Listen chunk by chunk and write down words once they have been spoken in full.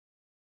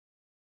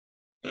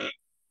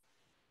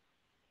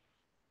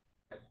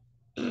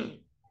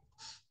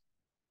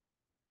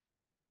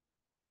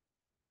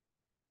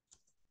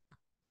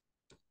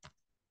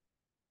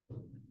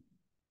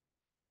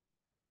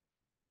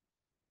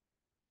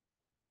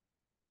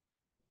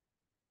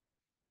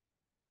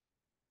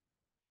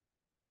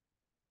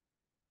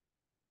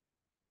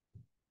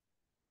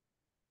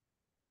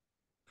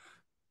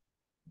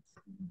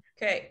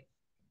Okay.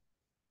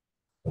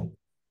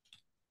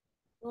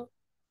 Oh,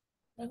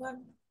 that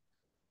one.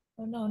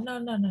 Oh, no, no,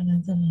 no, no, no,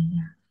 no, no,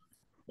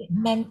 no.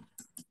 Man,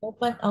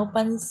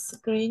 open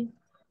screen.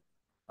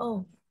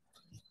 Oh,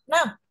 no,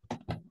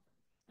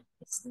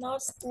 it's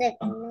not.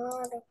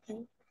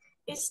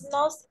 It's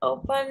not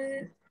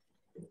open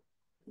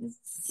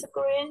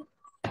screen.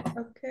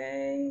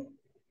 Okay.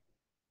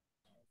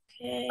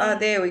 Ah, Okay.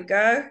 there we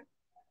go.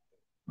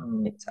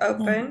 It's No,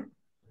 open.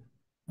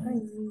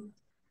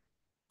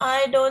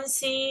 I don't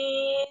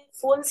see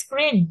full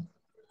screen.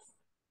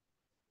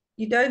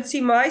 You don't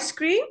see my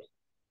screen?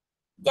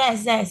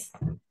 Yes, yes.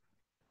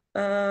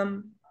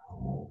 Um,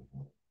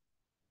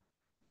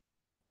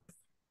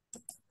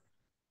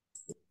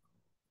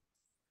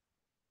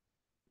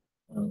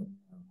 Oh,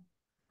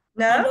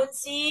 I no? don't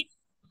see.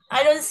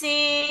 I don't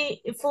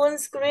see full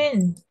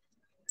screen.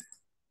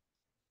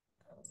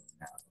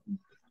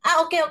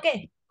 Ah, okay,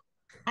 okay.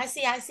 I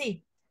see, I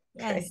see.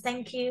 Yes, Okay.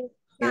 thank you.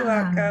 You're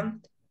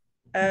welcome.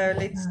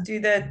 Let's do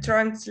the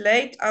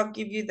translate. I'll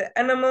give you the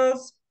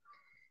animals.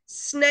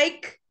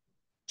 Snake,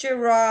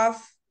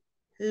 giraffe,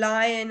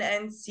 lion,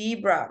 and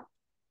zebra.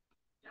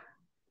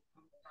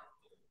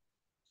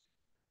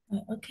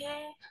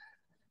 Okay.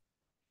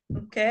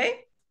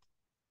 Okay.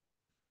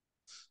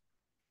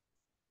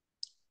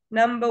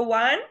 Number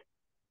one.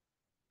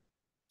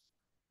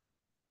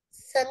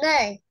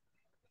 Snake,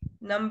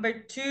 Number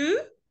two.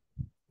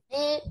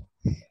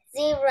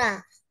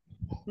 zebra,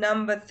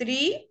 Number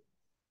three.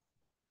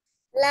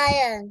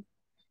 lion,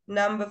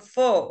 Number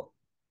four.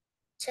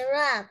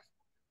 giraffe,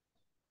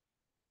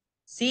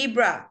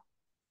 Zebra.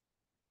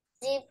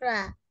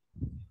 zebra,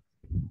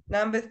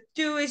 Number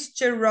two is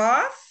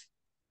giraffe.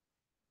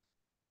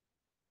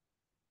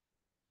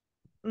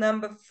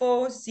 Number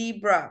four,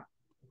 zebra.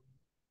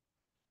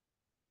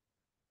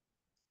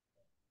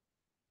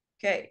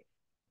 Okay.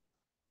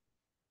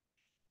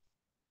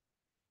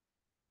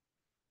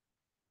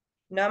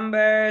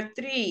 Number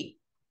three.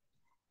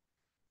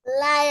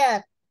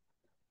 lion,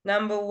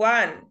 Number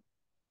one.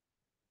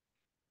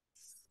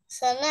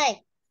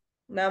 snake,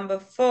 Number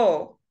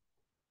four.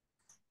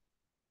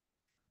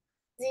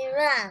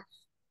 giraffe,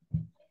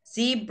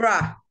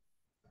 Zebra.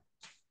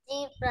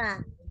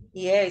 zebra,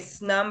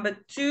 Yes. Number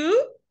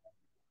two.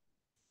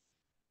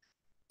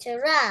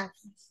 giraffe.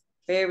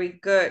 Very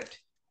good.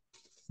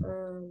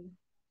 Um,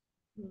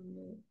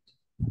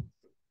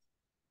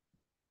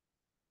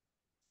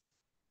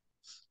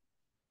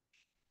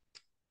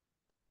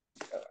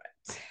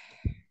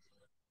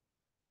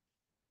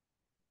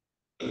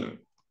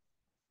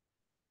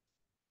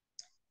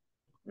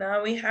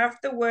 now we have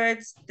the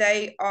words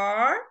they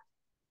are.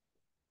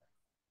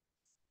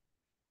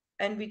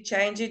 And we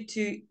change it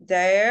to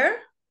there.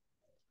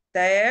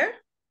 There.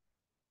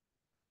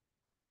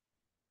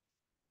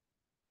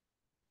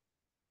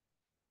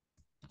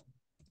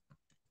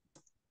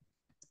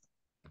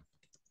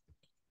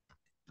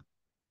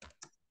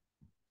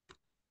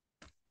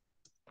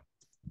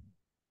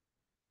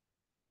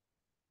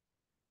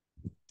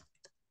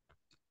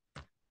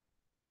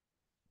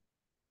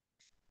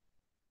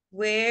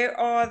 Where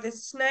are the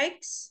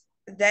snakes?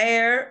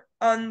 There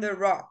on the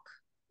rock.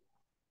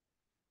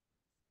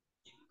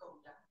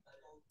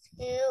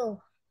 Two,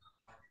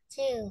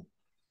 two,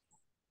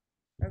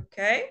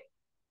 Okay.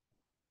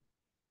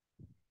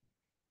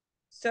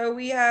 So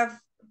we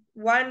have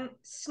one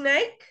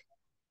snake.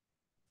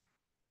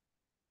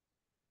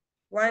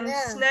 One no,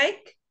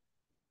 snake.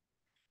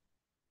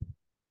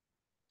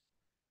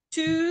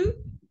 Two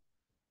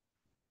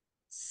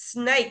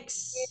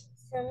snakes.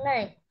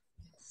 snake,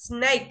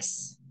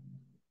 Snakes.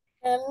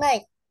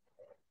 snake,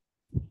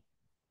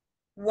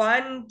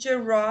 One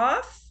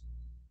giraffe.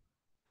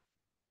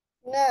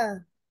 no,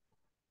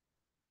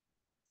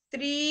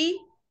 Three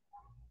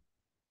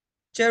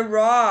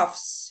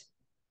giraffes.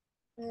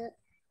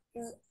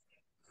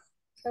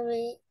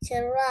 three,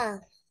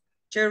 giraffe,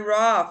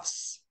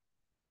 Giraffes.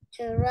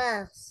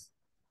 giraffes,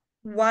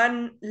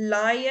 One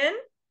lion.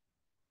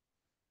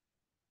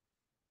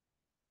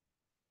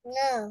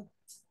 no,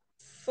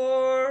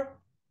 Four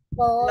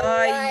four,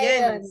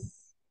 lion, lions.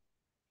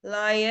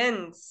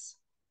 Lions.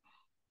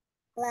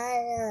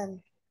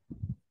 lion,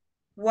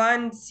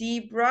 One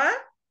zebra.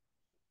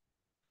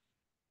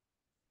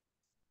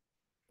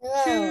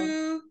 no,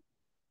 Two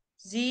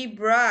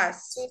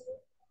zebras.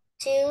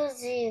 two,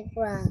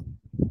 zebra,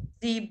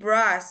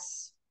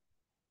 Zebras.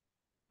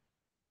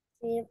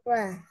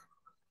 zebra,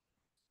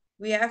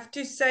 We have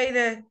to say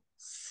the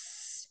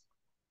s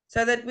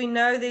so that we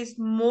know there's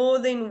more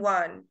than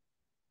one.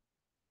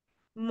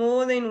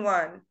 More than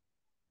one.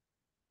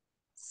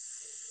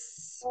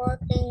 S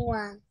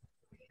 41,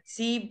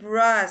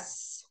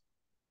 zebras.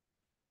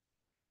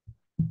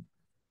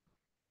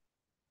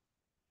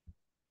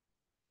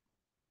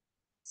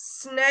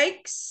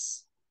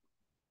 Snakes.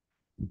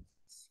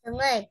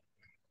 snake,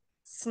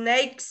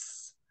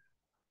 Snakes.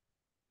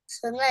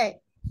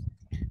 snake,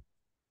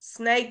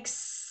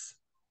 Snakes.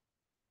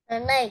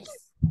 snake,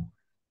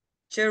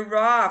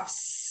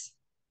 Giraffes.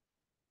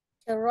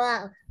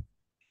 giraffe,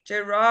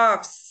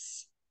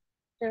 Giraffes.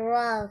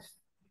 giraffe,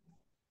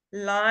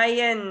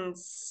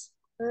 Lions.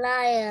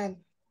 Lion.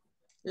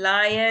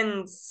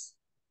 Lions.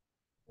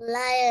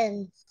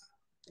 Lion.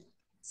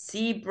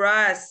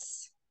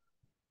 Zebras.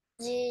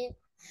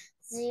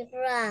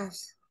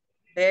 Zebras.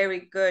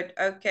 Very good.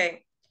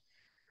 Okay.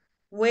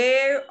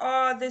 Where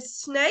are the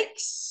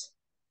snakes?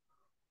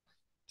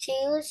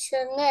 Two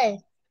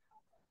snakes.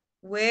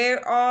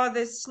 Where are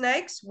the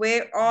snakes?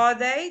 Where are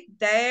they?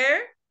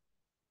 There.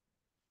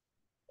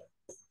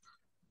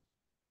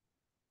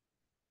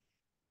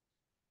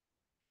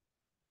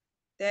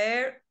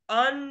 They're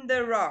on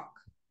the rock.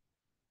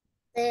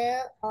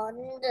 They're on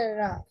the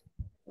rock.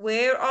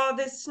 Where are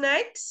the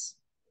snakes?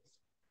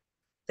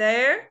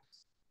 There.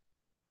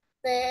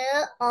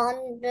 They're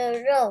on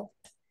the road.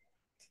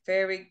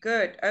 Very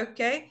good.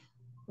 Okay.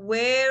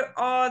 Where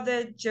are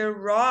the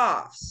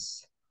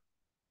giraffes?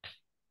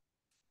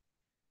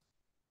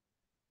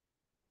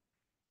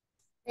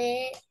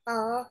 They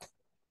are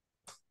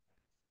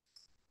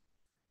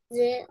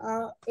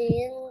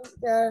in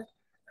the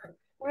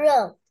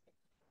road.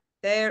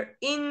 They're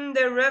in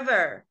the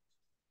river.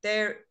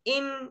 They're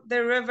in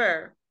the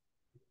river.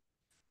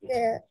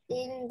 They're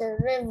in the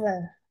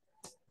river.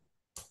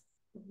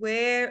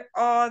 Where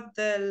are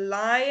the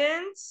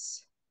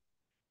lions?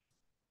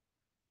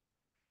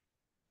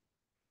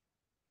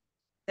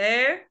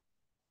 There.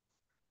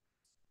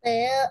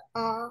 They're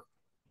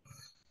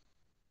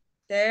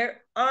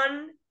They're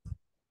on.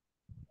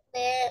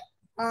 they're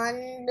on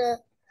the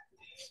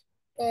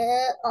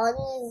they're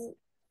on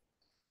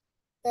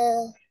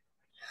the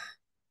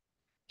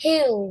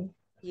hill.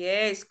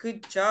 Yes,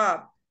 good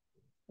job.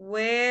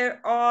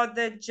 Where are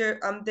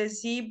the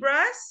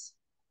zebras?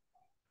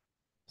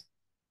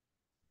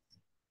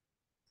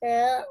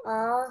 There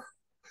are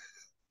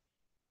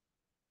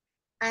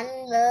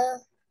under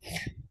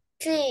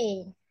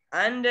tree.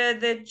 Under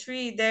the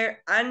tree.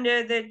 They're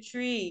under the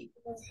tree.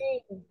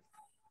 Tree.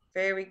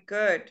 Very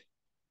good.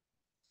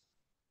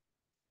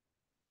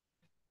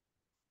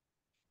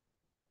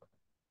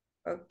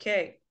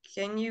 Okay,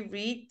 can you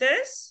read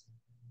this?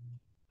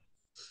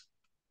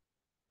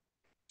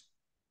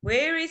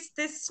 Where is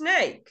the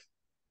snake?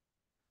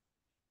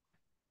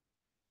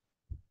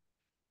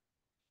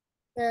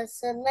 The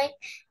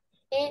snake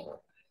is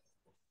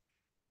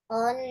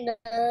on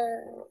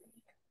the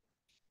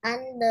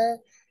under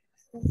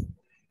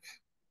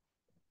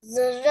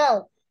the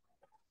road.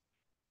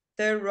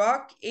 The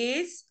rock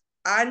is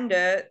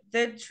under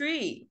the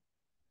tree.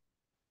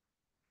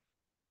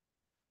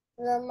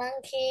 The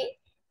monkey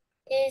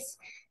is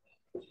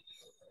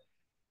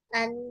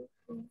under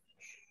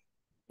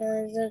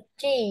the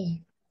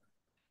tree.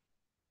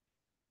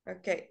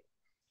 Okay,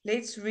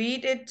 let's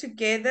read it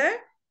together.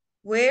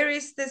 Where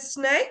is the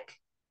snake?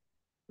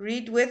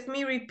 Read with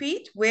me,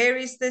 repeat. Where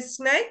is the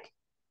snake?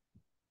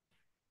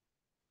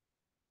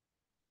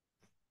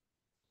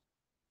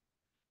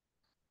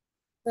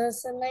 The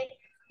snake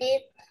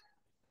is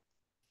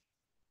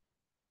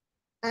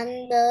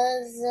under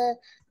the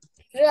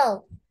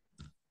road.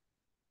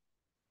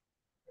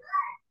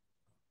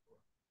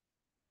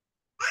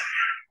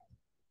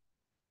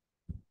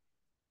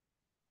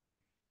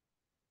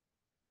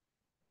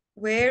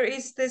 Where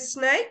is the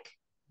snake?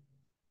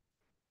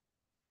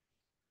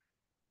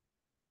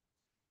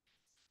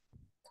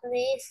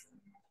 Please.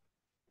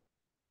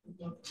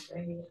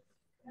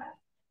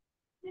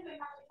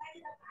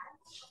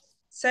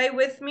 Say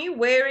with me,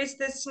 where is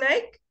the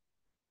snake?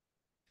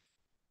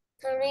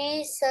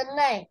 Three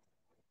snake.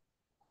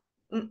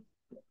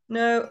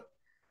 No,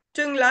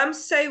 Tung Lam,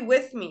 say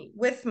with me,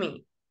 with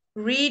me.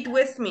 Read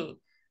with me.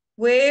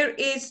 Where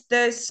is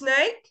the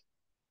snake?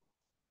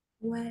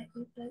 Where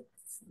is the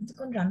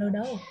con rắn ở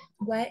đâu?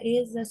 Where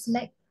is the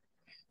snake?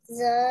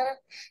 The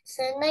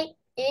snake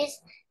is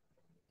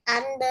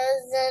under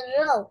the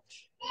road.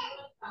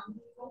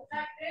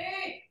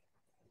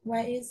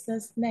 Where is the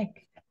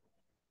snake?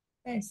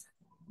 Yes.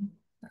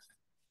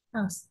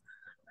 House.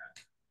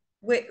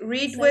 Wait,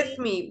 read with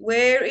me.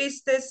 Where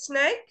is the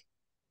snake?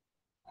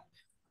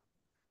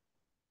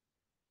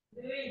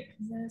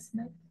 The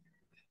snake.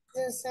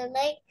 The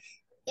snake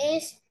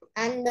is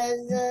under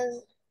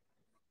the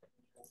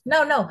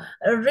No, no.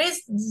 Reply.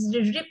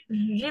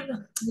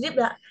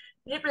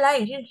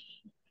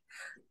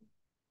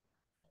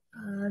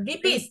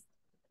 Repeat.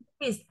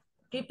 Repeat.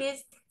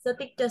 Repeat the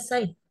teacher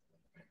say.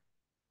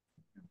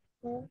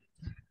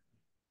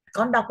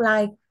 Con đọc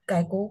lại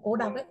cái cô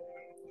đọc ấy.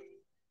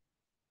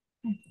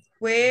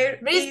 Where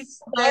Read is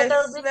the together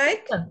with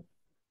snake? teacher.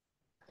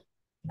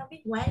 Nó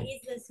biết where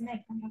is the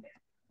snake.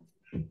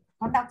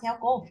 Con đọc theo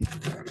cô.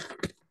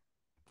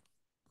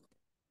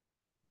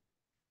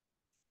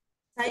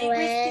 Say with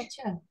where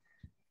teacher.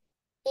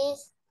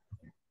 is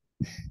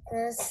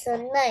the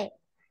snake.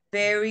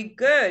 Very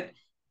good.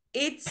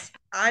 It's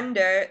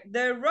under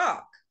the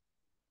rock.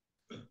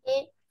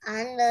 It's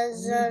under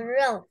the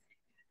road.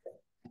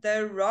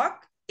 The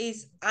rock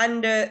is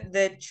under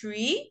the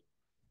tree.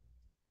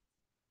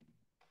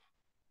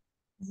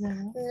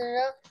 The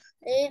road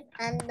is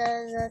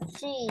under the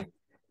tree.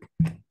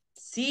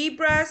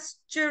 Zebras,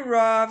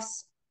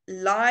 giraffes,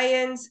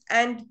 lions,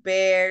 and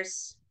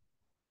bears.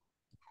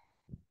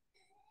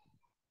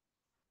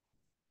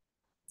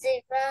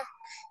 zebra,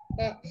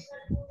 uh,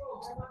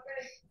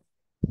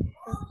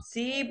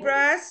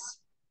 Zebras,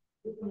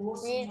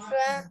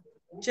 zebra,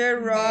 and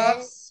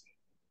giraffes,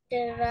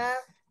 giraffe,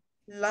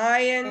 and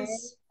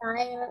lions,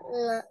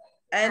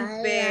 and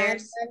lion,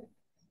 bears.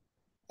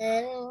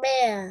 and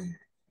bear.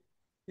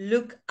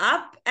 Look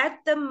up at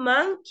the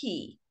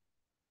monkey.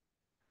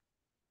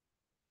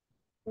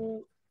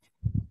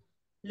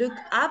 Look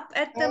up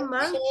at the And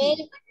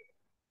monkey.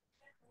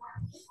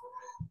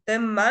 The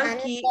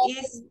monkey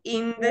is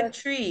in the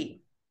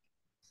tree.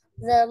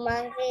 the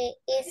monkey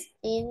is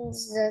in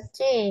the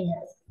tree.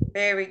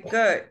 Very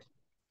good.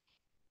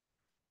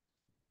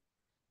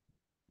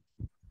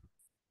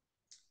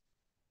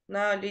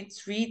 Now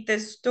let's read the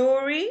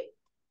story.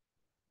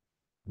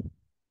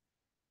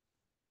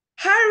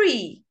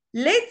 Hurry,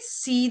 let's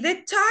see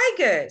the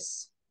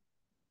tigers.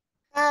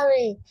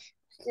 Hurry,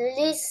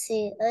 let's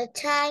see a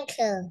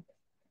tiger.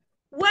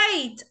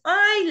 Wait,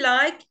 I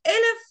like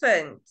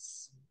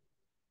elephants.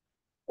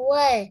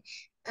 Wait,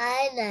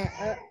 I like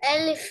an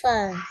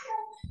elephant.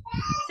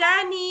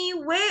 Danny,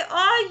 where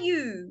are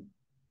you?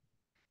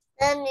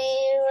 Danny,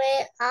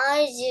 where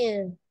are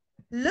you?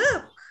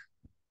 Look,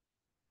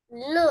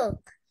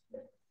 Look,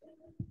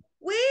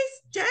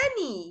 where's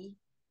Danny?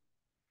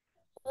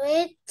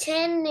 where's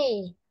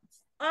Jenny?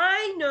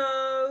 I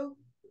know.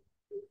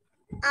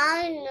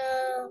 I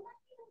know.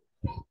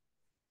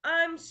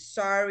 I'm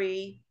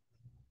sorry.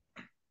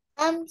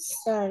 I'm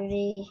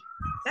sorry.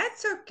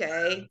 That's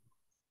okay.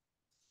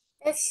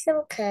 It's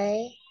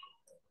okay.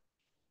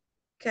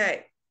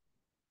 Okay.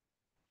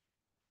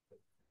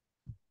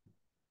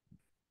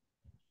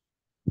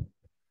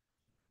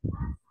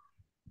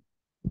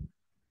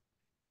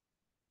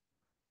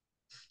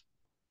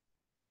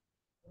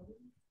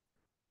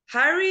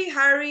 Hurry,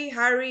 hurry,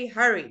 hurry,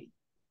 hurry.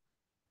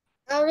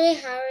 Hurry,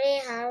 hurry,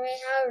 hurry,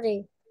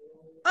 hurry.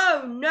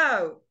 Oh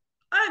no,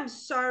 I'm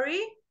sorry.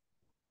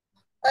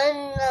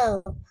 Oh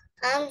no,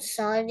 I'm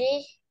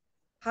sorry.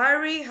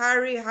 Hurry,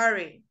 hurry,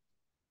 hurry.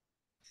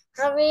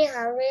 Hurry,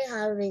 hurry,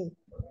 hurry.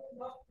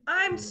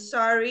 I'm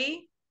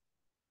sorry.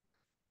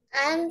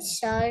 I'm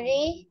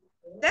sorry.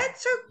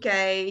 That's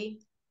okay.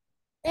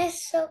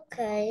 It's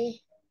okay.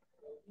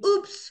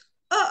 Oops.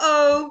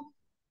 Uh-oh.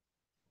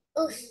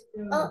 Oops.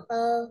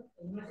 Uh-oh.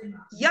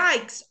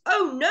 Yikes.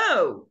 Oh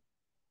no.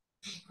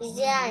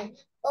 Yeah.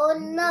 Oh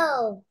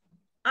no.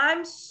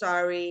 I'm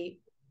sorry.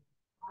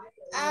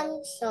 I'm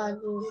sorry.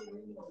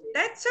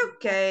 That's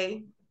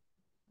okay.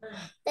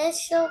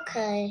 It's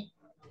okay.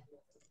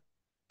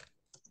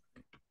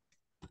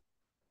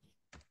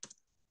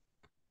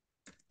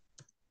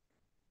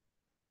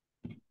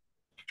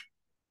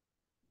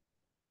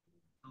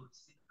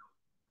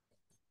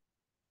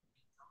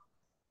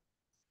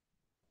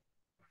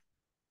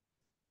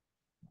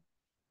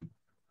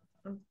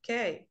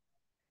 Okay.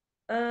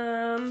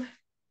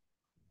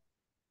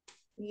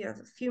 We have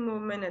a few more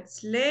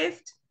minutes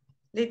left.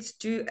 Let's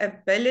do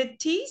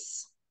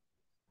abilities.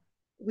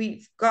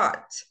 We've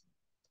got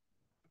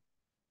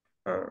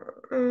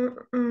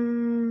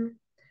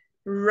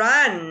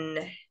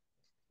run,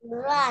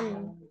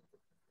 Run.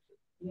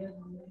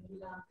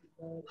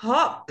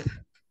 hop,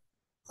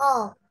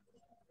 Hop.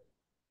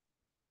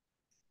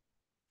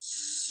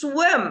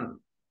 swim,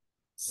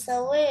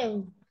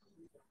 Swim.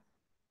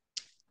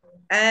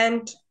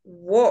 and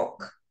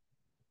walk.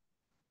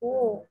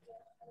 Walk.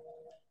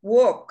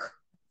 Walk,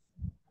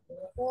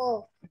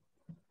 Walk.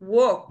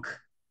 walk.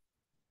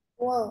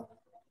 Walk.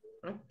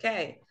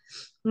 Okay.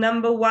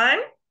 Number 1,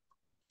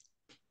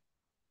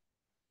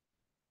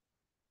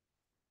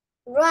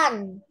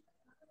 Run.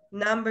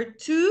 number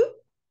 2,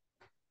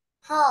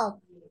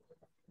 Hop.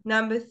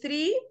 number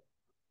 3,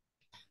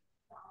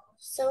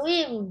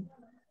 Swim.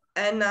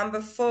 and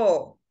number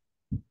 4.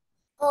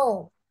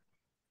 Hop.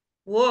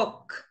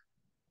 Walk,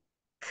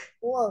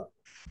 Walk.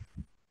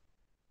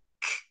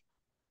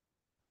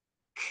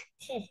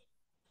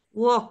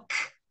 walk.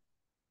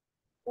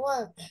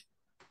 Walk.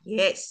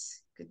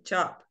 Yes, good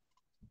job.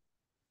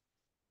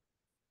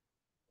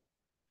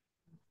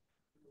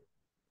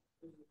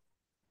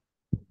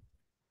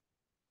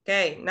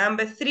 Okay,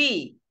 number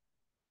 3,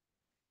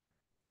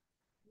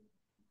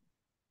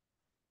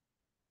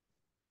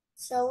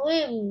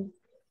 Swim.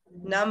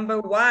 number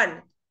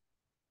 1,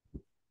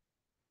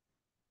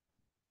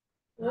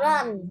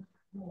 Run.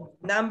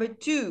 number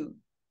 2,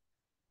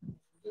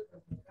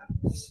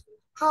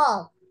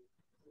 Hop.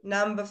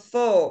 number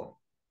 4.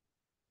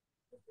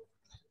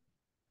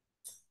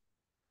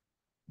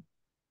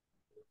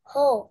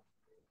 Hop.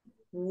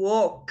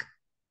 Walk.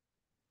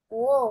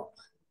 Walk.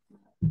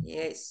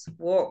 Yes,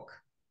 walk.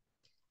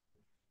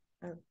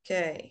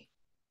 Okay.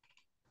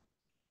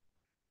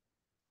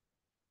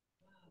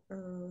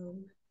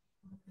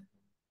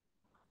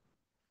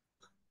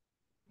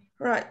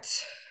 Right.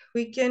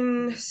 We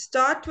can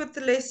start with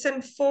the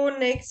lesson 4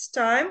 next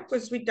time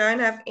because we don't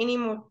have any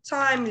more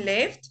time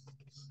left.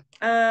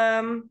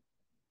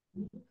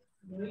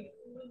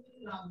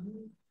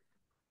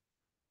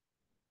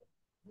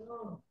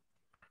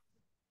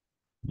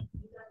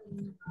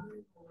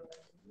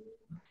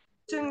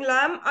 Tung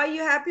Lam, are you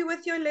happy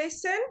with your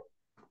lesson?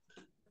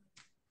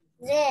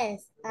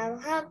 Yes, I'm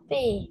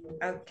happy.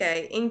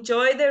 Okay,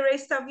 enjoy the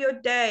rest of your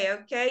day,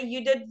 okay?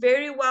 You did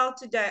very well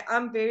today.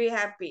 I'm very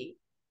happy.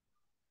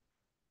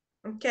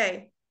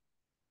 Okay,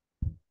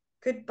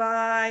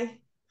 goodbye.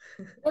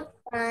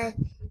 Goodbye.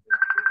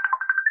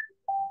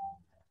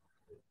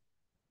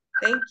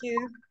 Thank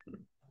you.